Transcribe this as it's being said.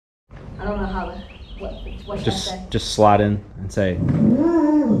I don't know how to, what should I say? Just slide in and say,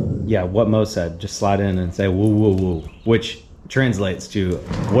 yeah, what Mo said. Just slide in and say woo woo woo, which translates to,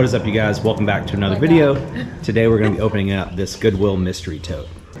 what is up, you guys? Welcome back to another video. Today we're going to be opening up this Goodwill mystery tote.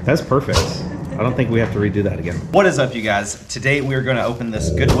 That's perfect. I don't think we have to redo that again. What is up, you guys? Today we're going to open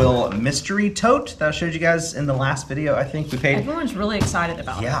this Goodwill mystery tote that I showed you guys in the last video. I think we paid. Everyone's really excited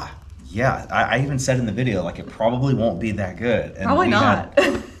about it. Yeah. I even said in the video, like, it probably won't be that good. And probably not.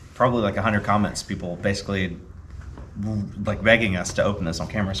 Probably like 100 comments, people basically like begging us to open this on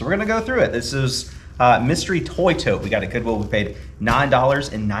camera. So we're gonna go through it. This is mystery toy tote. We got at Goodwill. We paid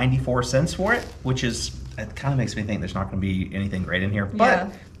 $9.94 for it, which is, it kind of makes me think there's not gonna be anything great in here,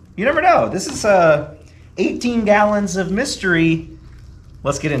 but you never know. This is 18 gallons of mystery.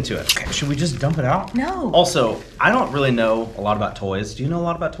 Let's get into it. Okay, should we just dump it out? No. Also, I don't really know a lot about toys. Do you know a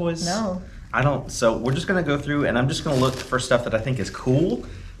lot about toys? No. I don't, so we're just gonna go through and I'm just gonna look for stuff that I think is cool.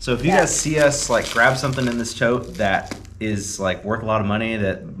 So if you guys see us like grab something in this tote that is like worth a lot of money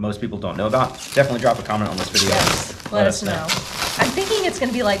that most people don't know about, definitely drop a comment on this video. Yes, let us know. I'm thinking it's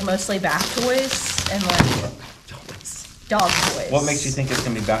gonna be like mostly bath toys and like dog toys. What makes you think it's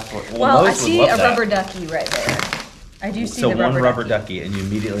gonna be bath toys? Well, I see a rubber ducky right there. I do see the rubber ducky. So one rubber ducky and you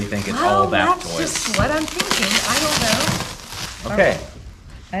immediately think it's all bath toys. That's just what I'm thinking. I don't know. Okay.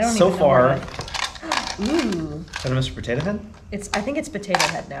 I don't so even know. Far, ooh. Is that a Mr. Potato Head? I think it's Potato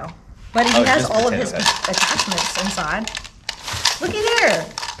Head now. But he has all of his attachments inside. Looky there.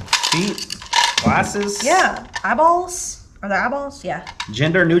 Feet, glasses. Yeah. Eyeballs. Are there eyeballs? Yeah.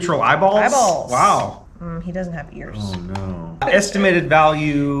 Gender neutral eyeballs? Eyeballs. Wow. He doesn't have ears. Oh no. Estimated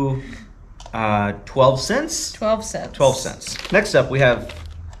value 12 cents? 12 cents. 12 cents. Next up we have,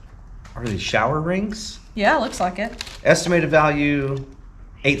 are these shower rings? Yeah, looks like it. Estimated value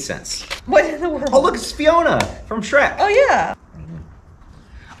 8 cents. What in the world? Oh, look, it's Fiona from Shrek. Oh, yeah.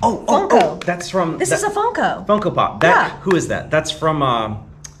 Oh, that's from... This is a Funko. Funko Pop. Who is that? That's from,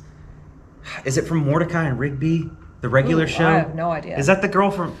 is it from Mordecai and Rigby? The regular show? I have no idea. Is that the girl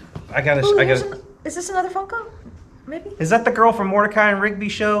from... Is this another Funko? Maybe? Is that the girl from Mordecai and Rigby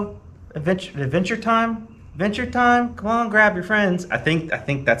show? Adventure Time? Adventure Time? Come on, grab your friends. I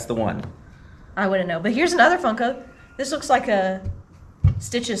think that's the one. I wouldn't know. But here's another Funko. This looks like a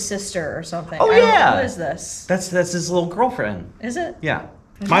Stitch's sister or something. Oh, yeah. What is this? That's his little girlfriend. Is it? Yeah.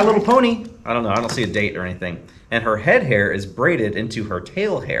 My Little Pony. I don't know. I don't see a date or anything. And her head hair is braided into her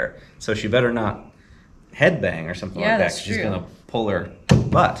tail hair. So she better not headbang or something like that. That's She's true. going to pull her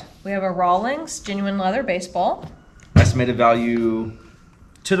butt. We have a Rawlings genuine leather baseball. Estimated value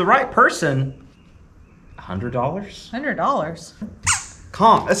to the right person, $100. $100.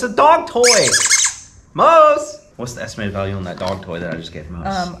 Comp. It's a dog toy. Mose. What's the estimated value on that dog toy that I just gave Mose?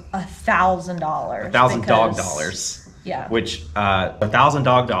 $1,000. $1,000 dog dollars. Yeah. Which $1,000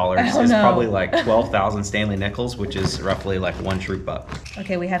 dog dollars is probably like 12,000 Stanley nickels, which is roughly like one troop buck.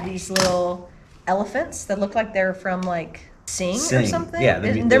 Okay, we have these little elephants that look like they're from like Sing. Or something. Yeah,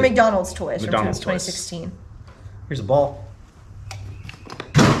 they're McDonald's toys from 2016. Here's a ball.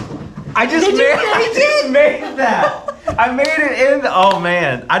 I just made that. I made it in. Oh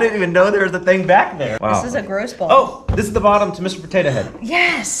man, I didn't even know there was a thing back there. Wow. This is a gross ball. Oh, this is the bottom to Mr. Potato Head.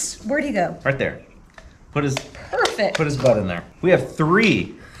 Yes. Where'd he go? Right there. Put his butt in there. We have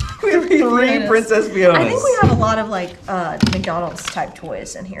three. We have three Princess Fionas. I think we have a lot of like McDonald's type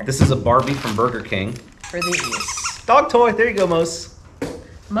toys in here. This is a Barbie from Burger King. For these. Dog toy. There you go, Mose.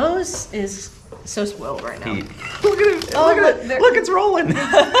 Mose is so spoiled right now. Look at it. Look, it's rolling.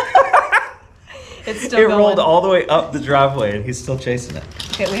 It's still going. Rolled all the way up the driveway and he's still chasing it.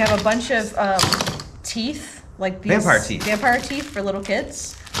 Okay, we have a bunch of teeth. Like these vampire teeth. Vampire teeth for little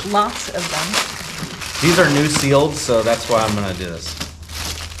kids. Lots of them. These are new sealed, so that's why I'm gonna do this.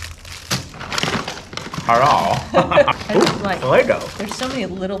 Like, Lego. There's so many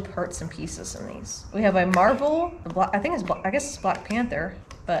little parts and pieces in these. We have a Marvel. I guess it's Black Panther,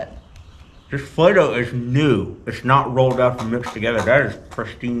 but this Play-Doh is new. It's not rolled up and mixed together. That is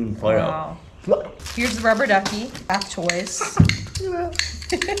pristine Play-Doh. Wow. Here's the rubber ducky. Bath toys.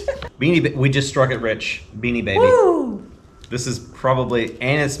 Beanie. We just struck it rich. Beanie Baby. Woo! This is probably,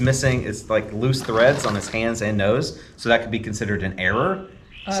 and it's missing. It's like loose threads on his hands and nose, so that could be considered an error.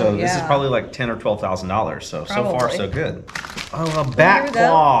 So this is probably like $10,000 or $12,000. So far so good. Oh, a bat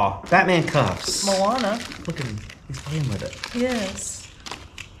claw, Batman cuffs. Moana. Look at him, he's playing with it. Yes.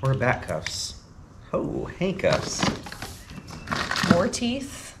 Or bat cuffs. Oh, handcuffs. More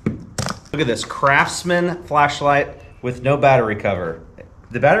teeth. Look at this Craftsman flashlight with no battery cover.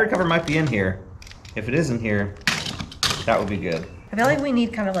 The battery cover might be in here. If it is in here, that would be good. I feel like we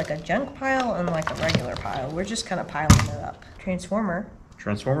need kind of like a junk pile and like a regular pile. We're just kind of piling it up. Transformer.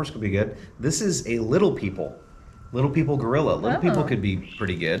 Transformers could be good. This is a Little People. Little People Gorilla. Little People could be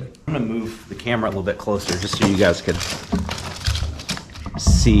pretty good. I'm gonna move the camera a little bit closer just so you guys could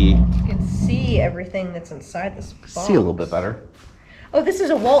see. You can see everything that's inside this box. See a little bit better. Oh, this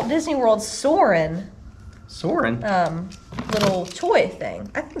is a Walt Disney World Soarin'. Soarin'? Little toy thing.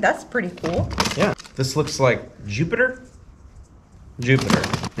 I think that's pretty cool. Yeah. This looks like Jupiter? Jupiter.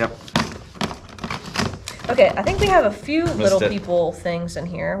 Yep. Okay, I think we have a few Little People things in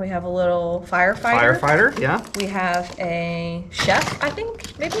here. We have a little firefighter. Firefighter, yeah. We have a chef, I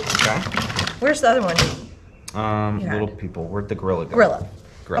think, maybe? Okay. Where's the other one? Little People. Where'd the gorilla go? Gorilla.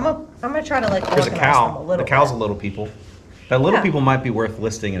 Gorilla. I'm gonna try to like There's a cow. them a little The cow's bit. a Little People. That Little People might be worth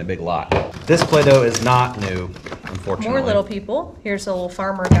listing in a big lot. This Play-Doh is not new, unfortunately. More Little People. Here's a little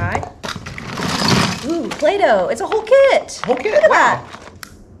farmer guy. Ooh, Play-Doh. It's a whole kit. Whole kit. Look at Wow.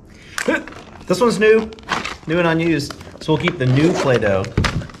 that. This one's new and unused. So we'll keep the new Play-Doh.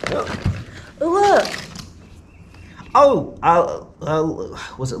 Ooh, look. Oh,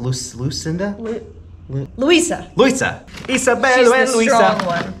 was it Lucinda? Luisa. Luisa. Isabel She's and the Luisa. strong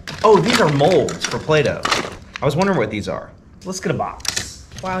one. Oh, these are molds for Play-Doh. I was wondering what these are. Let's get a box.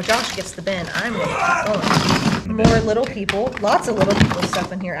 Wow, Josh gets the bin. I'm gonna keep going. More Little People. Lots of Little People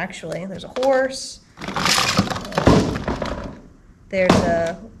stuff in here, actually. There's a horse. There's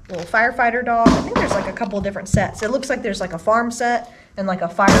a little firefighter dog. I think there's like a couple of different sets. It looks like there's like a farm set and like a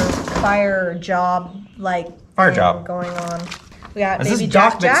fire job like Fire job going on. We got Is Baby this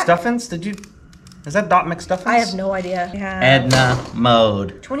Doc Jack. McStuffins? Is that Doc McStuffins? I have no idea. We have Edna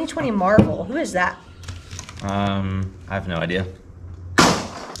Mode. 2020 Marvel. Who is that? I have no idea.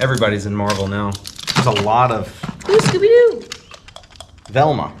 Everybody's in Marvel now. There's a lot of Ooh, Scooby-Doo.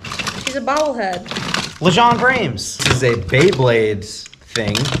 Velma. She's a bobblehead. LeJean Brames. This is a Beyblade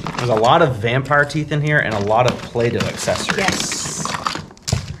thing. There's a lot of vampire teeth in here and a lot of Play-Doh accessories. Yes.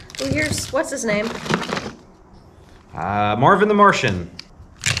 Oh, here's, what's his name? Marvin the Martian.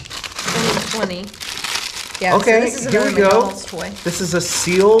 2020. Yeah, Okay, so this is here another we go. McDonald's toy. This is a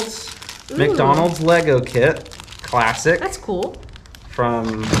sealed Ooh. McDonald's Lego kit. Classic. That's cool.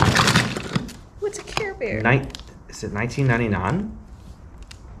 From What's a Care Bear? is it 1999?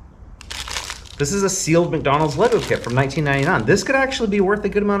 This is a sealed McDonald's Lego kit from 1999. This could actually be worth a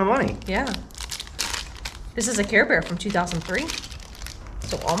good amount of money. Yeah. This is a Care Bear from 2003.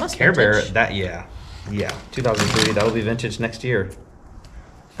 So almost Care Bear, vintage. yeah, 2003. That'll be vintage next year.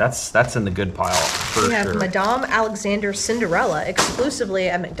 That's in the good pile for We have sure. Madame Alexander Cinderella exclusively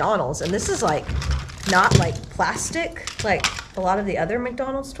at McDonald's, and this is like not like plastic like a lot of the other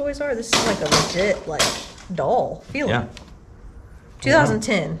McDonald's toys are. This is like a legit like doll feeling. Yeah.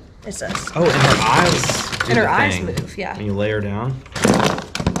 2010 it says. Oh, and her eyes. Do And her the eyes thing. move, yeah. When you lay her down.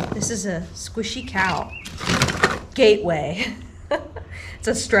 This is a squishy cow. Gateway. It's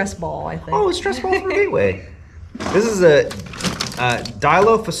a stress ball, I think. Oh, a stress ball from Gateway. This is a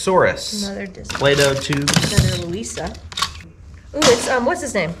Dilophosaurus. Another Disney. Play-Doh tubes. Another Luisa. Ooh, it's what's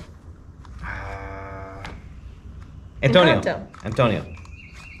his name? Antonio. Encanto.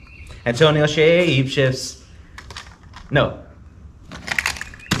 Antonio shapeshifts. No.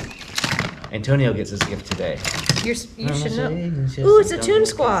 Antonio gets his gift today. You should know. Ooh, it's a Toon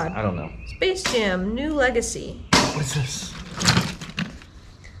Squad. I don't know. Space Jam, New Legacy. What is this?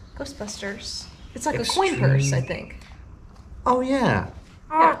 Ghostbusters. It's like a coin purse, I think. Oh, yeah.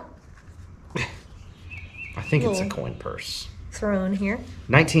 Yeah. I think it's a Little- coin purse. Thrown here.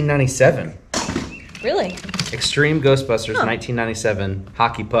 1997. Really? Extreme Ghostbusters Huh. 1997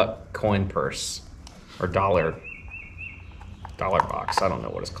 hockey puck coin purse. Or dollar box. I don't know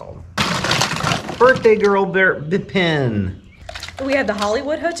what it's called. Birthday girl pin. We have the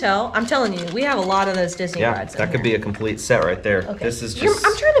Hollywood Hotel. I'm telling you, we have a lot of those Disney Yeah, rides. that could be a complete set right there. Okay. This is just.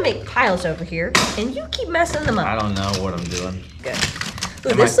 I'm trying to make piles over here, and you keep messing them up. I don't know what I'm doing. Good. That Ooh,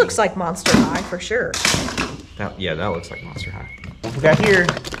 might this be- looks like Monster High for sure. That looks like Monster High. What we got here?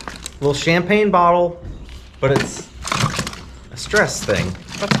 A little champagne bottle, but it's a stress thing.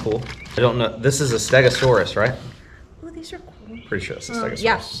 That's cool. I don't know. This is a Stegosaurus, right? Ooh, these are cool. Pretty sure it's a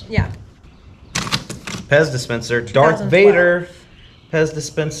Stegosaurus. Yeah. Pez dispenser. Darth 2012. Vader. Pez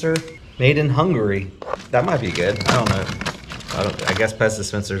dispenser. Made in Hungary. That might be good. I don't know. I guess Pez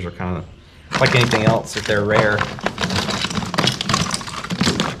dispensers are kind of like anything else if they're rare.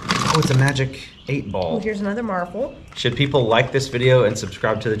 Oh, it's a magic 8-ball. Ooh, here's another Marvel. Should people like this video and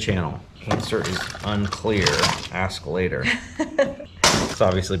subscribe to the channel? Answer is unclear. Ask later. It's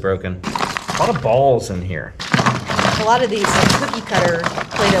obviously broken. A lot of balls in here. A lot of these like, cookie cutter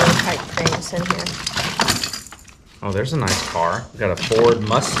Play-Doh type things in here. Oh, there's a nice car. We got a Ford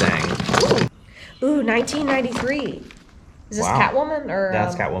Mustang. Ooh, 1993. Is this Wow. Catwoman or?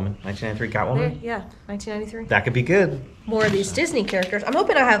 That's Catwoman. 1993 Catwoman. Yeah, 1993. That could be good. More of these Disney characters. I'm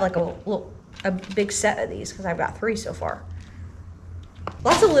hoping I have like a big set of these because I've got 3 so far.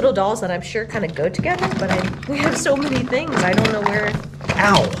 Lots of little dolls that I'm sure kind of go together, but we have so many things. I don't know where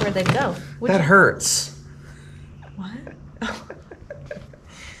Ow. they go. That hurts. What? Oh.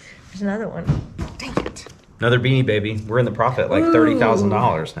 There's another one. Dang it. Another Beanie Baby. We're in the profit, like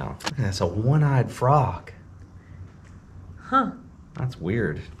 $30,000 now. That's a one-eyed frog. Huh. That's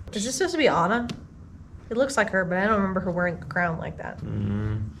weird. Is this supposed to be Anna? It looks like her, but I don't remember her wearing a crown like that.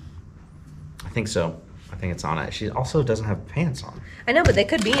 I think so. I think it's Anna. She also doesn't have pants on. I know, but they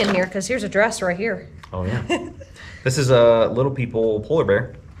could be in here because here's a dress right here. Oh, yeah. This is a Little People polar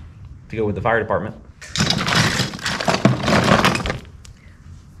bear to go with the fire department.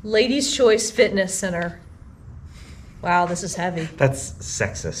 Ladies' Choice Fitness Center. Wow, this is heavy. That's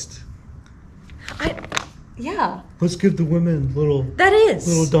sexist. Yeah. Let's give the women little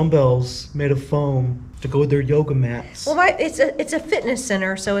dumbbells made of foam to go with their yoga mats. Well, it's a fitness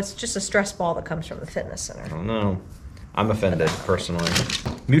center, so it's just a stress ball that comes from the fitness center. I don't know. I'm offended, personally.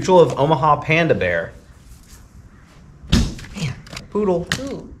 Mutual of Omaha Panda Bear. Man, poodle.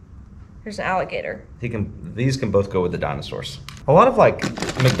 Ooh, here's an alligator. These can both go with the dinosaurs. A lot of like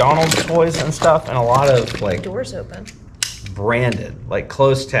McDonald's toys and stuff, and a lot of like Doors open. branded, like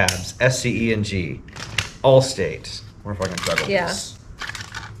closed tabs, SCE&G, Allstate. I wonder if I can juggle this.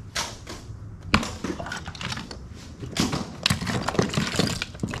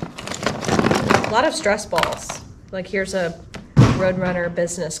 A lot of stress balls. Like here's a Roadrunner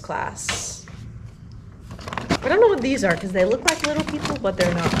business class. I don't know what these are because they look like little people, but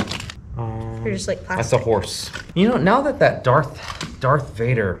they're not. They're just like plastic. That's a horse. You know, now that Darth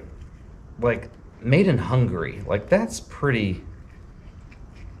Vader, like, made in Hungary, like, that's pretty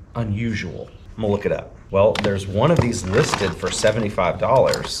unusual. I'm gonna look it up. Well, there's one of these listed for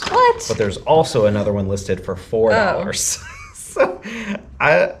 $75. What? But there's also another one listed for $4. So,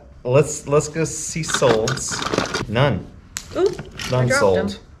 let's go see solds. None. Ooh, None I dropped sold. them.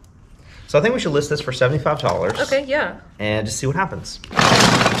 So I think we should list this for $75. Okay, yeah. And just see what happens.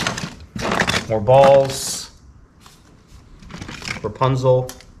 More balls. Rapunzel.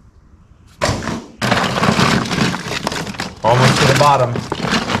 Almost to the bottom.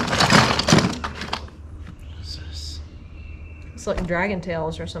 What's this? It's like Dragon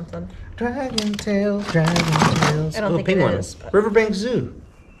Tales or something. Dragon Tales, Dragon Tales. I don't think it penguin. is, but- Riverbank Zoo.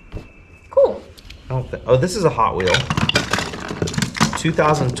 Cool. Oh, this is a Hot Wheel.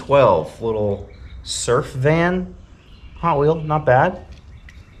 2012 little surf van. Hot Wheel, not bad.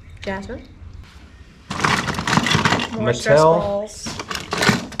 Jasmine. More stress Mattel. balls.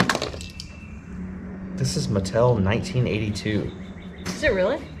 This is Mattel 1982. Is it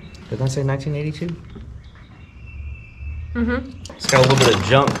really? Didn't I say 1982? Mm-hmm. It's got a little bit of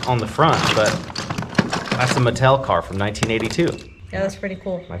junk on the front, but that's a Mattel car from 1982. Yeah, that's pretty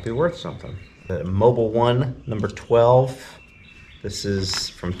cool. Might be worth something. The Mobile One, number 12. This is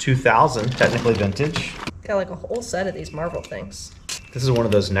from 2000, technically vintage. Got like a whole set of these Marvel things. This is one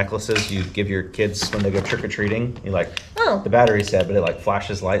of those necklaces you give your kids when they go trick-or-treating. You like, Oh. the battery's dead, but it like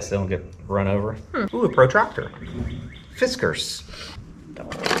flashes lights so they don't get run over. Ooh, a protractor. Fiskars.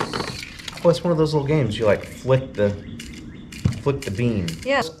 Oh, it's one of those little games. You like flick the beam.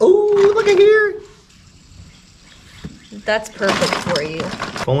 Yeah. Oh, look at here. That's perfect for you.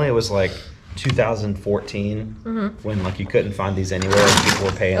 If only it was like 2014 when like you couldn't find these anywhere and people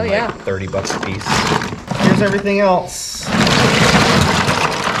were paying yeah. like $30 a piece. Here's everything else.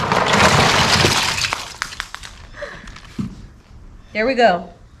 Here we go.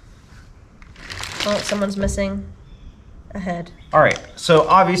 Oh, someone's missing a head. All right, so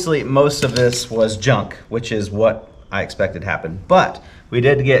obviously most of this was junk, which is what I expected happened. But we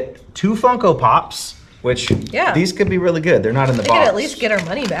did get 2 Funko Pops, which these could be really good. They're not in the We box. could at least get our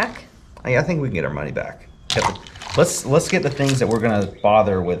money back. I think we can get our money back. Let's get the things that we're gonna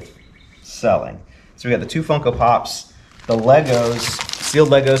bother with selling. So we got the 2 Funko Pops, the Legos, sealed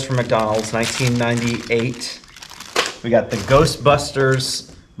Legos from McDonald's, 1998. We got the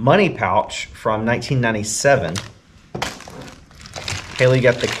Ghostbusters money pouch from 1997. Haley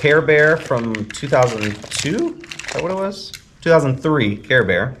got the Care Bear from 2002? Is that what it was? 2003 Care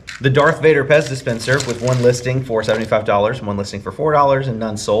Bear. The Darth Vader Pez dispenser with one listing for $75, one listing for $4, and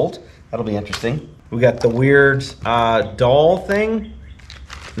none sold. That'll be interesting. We got the weird doll thing.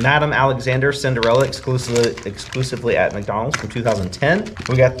 Madam Alexander Cinderella exclusively at McDonald's from 2010.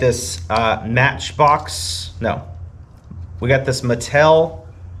 We got this Matchbox, no. We got this Mattel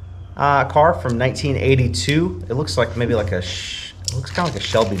car from 1982. It looks like maybe like it looks kind of like a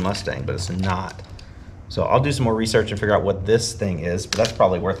Shelby Mustang, but it's not. So I'll do some more research and figure out what this thing is, but that's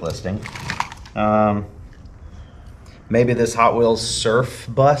probably worth listing. Maybe this Hot Wheels surf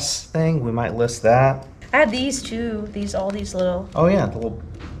bus thing, we might list that. I had these too, all these little Oh yeah, the little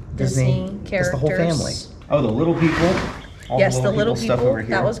Disney characters. That's the whole family. Oh, the little people. Yes, the little people. Stuff over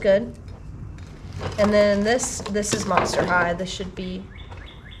here. That was good. And then this is Monster High. This should be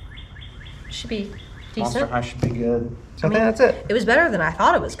decent. Monster High should be good. So I think that's it. It was better than I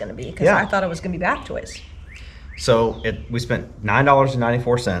thought it was going to be because I thought it was going to be Bath Toys. So we spent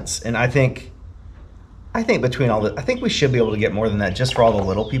 $9.94, and I think between all the, I think we should be able to get more than that just for all the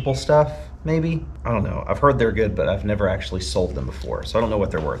little people stuff. Maybe, I don't know. I've heard they're good, but I've never actually sold them before, so I don't know what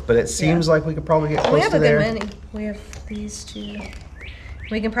they're worth. But it seems like we could probably get close to there. We have a good many. We have these two.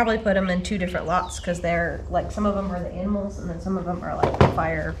 We can probably put them in 2 different lots because they're like some of them are the animals, and then some of them are like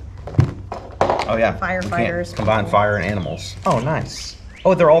fire. Oh yeah, firefighters. Combine fire and animals. Oh nice.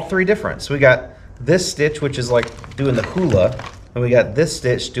 Oh, they're all 3 different. So we got this Stitch, which is like doing the hula, and we got this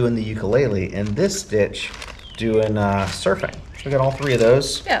Stitch doing the ukulele, and this Stitch doing surfing. So we got all 3 of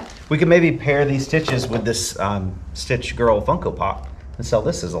those. Yeah. We could maybe pair these Stitches with this Stitch Girl Funko Pop and sell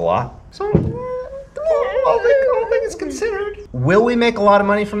this as a lot. So all things considered. Will we make a lot of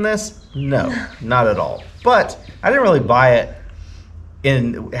money from this? No, not at all. But I didn't really buy it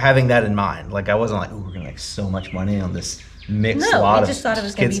in having that in mind. Like I wasn't like, oh, we're gonna make so much money on this mixed lot of we just thought it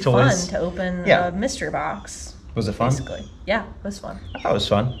was gonna be toys. fun to open a mystery box. Was it fun? Basically, yeah, it was fun. I thought it was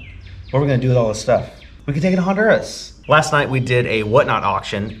fun. What are we gonna do with all this stuff? We could take it to Honduras. Last night we did a Whatnot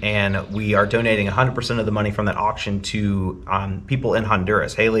auction, and we are donating 100% of the money from that auction to people in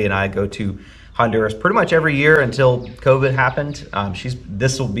Honduras. Haley and I go to Honduras pretty much every year until COVID happened.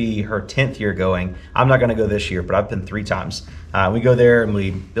 This will be her 10th year going. I'm not gonna go this year, but I've been 3 times. We go there and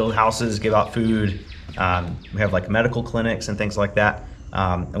we build houses, give out food. We have like medical clinics and things like that.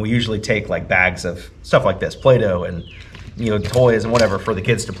 And we usually take like bags of stuff like this, Play-Doh and toys and whatever for the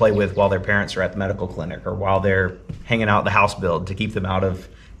kids to play with while their parents are at the medical clinic or while they're hanging out at the house build to keep them out of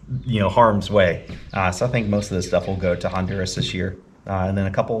harm's way. So I think most of this stuff will go to Honduras this year. And then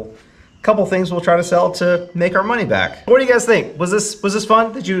a couple things we'll try to sell to make our money back. What do you guys think? Was this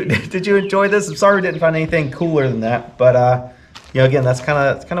fun? Did you enjoy this? I'm sorry we didn't find anything cooler than that, but again, that's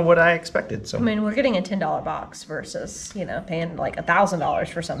kind of what I expected. So I mean, we're getting a $10 box versus paying like $1,000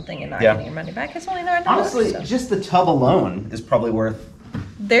 for something and not getting your money back. It's only $9. Honestly, just the tub alone is probably worth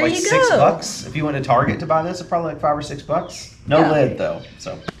there like you go. $6. If you went to Target to buy this, it's probably like $5 or $6. No lid though.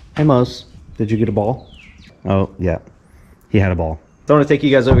 So hey Mose, did you get a ball? Oh yeah, he had a ball. So I want to take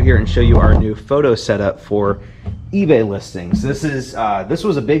you guys over here and show you our new photo setup for eBay listings. This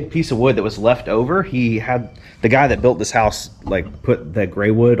was a big piece of wood that was left over. The guy that built this house like put that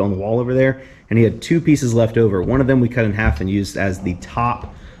gray wood on the wall over there, and he had 2 pieces left over. One of them we cut in half and used as the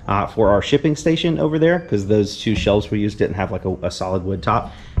top for our shipping station over there, because those 2 shelves we used didn't have like a solid wood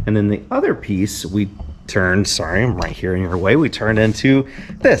top. And then the other piece we turned, sorry, I'm right here in your way, we turned into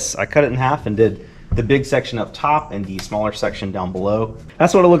this. I cut it in half and did the big section up top and the smaller section down below.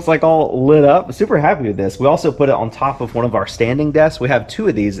 That's what it looks like all lit up. Super happy with this. We also put it on top of one of our standing desks. We have 2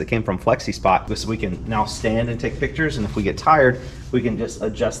 of these that came from Flexi Spot, so we can now stand and take pictures, and if we get tired, we can just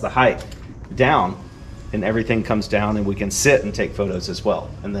adjust the height down and everything comes down, and we can sit and take photos as well.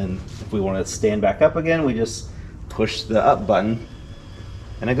 And then if we want to stand back up again, we just push the up button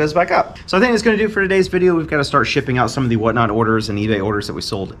and it goes back up. So I think that's gonna do for today's video. We've got to start shipping out some of the Whatnot orders and eBay orders that we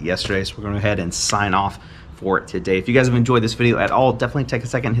sold yesterday. So we're gonna go ahead and sign off for it today. If you guys have enjoyed this video at all, definitely take a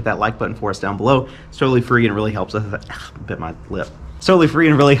second and hit that like button for us down below. It's totally free and really helps us. Bit my lip. It's totally free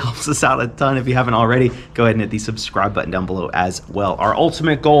and really helps us out a ton. If you haven't already, go ahead and hit the subscribe button down below as well. Our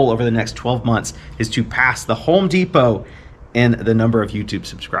ultimate goal over the next 12 months is to pass the Home Depot in the number of YouTube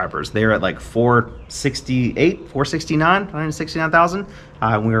subscribers. They're at like 469,000.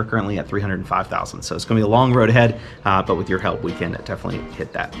 We are currently at 305,000. So it's gonna be a long road ahead, but with your help, we can definitely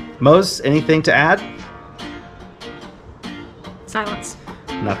hit that. Mose, anything to add? Silence.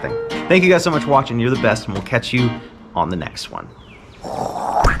 Nothing. Thank you guys so much for watching. You're the best, and we'll catch you on the next one.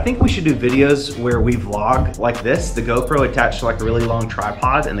 I think we should do videos where we vlog like this, the GoPro attached to like a really long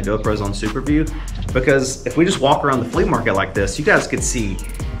tripod and the GoPro's on super view, because if we just walk around the flea market like this, you guys could see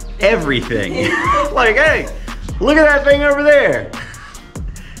everything. Like, hey, look at that thing over there.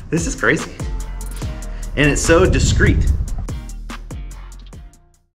 This is crazy. And it's so discreet.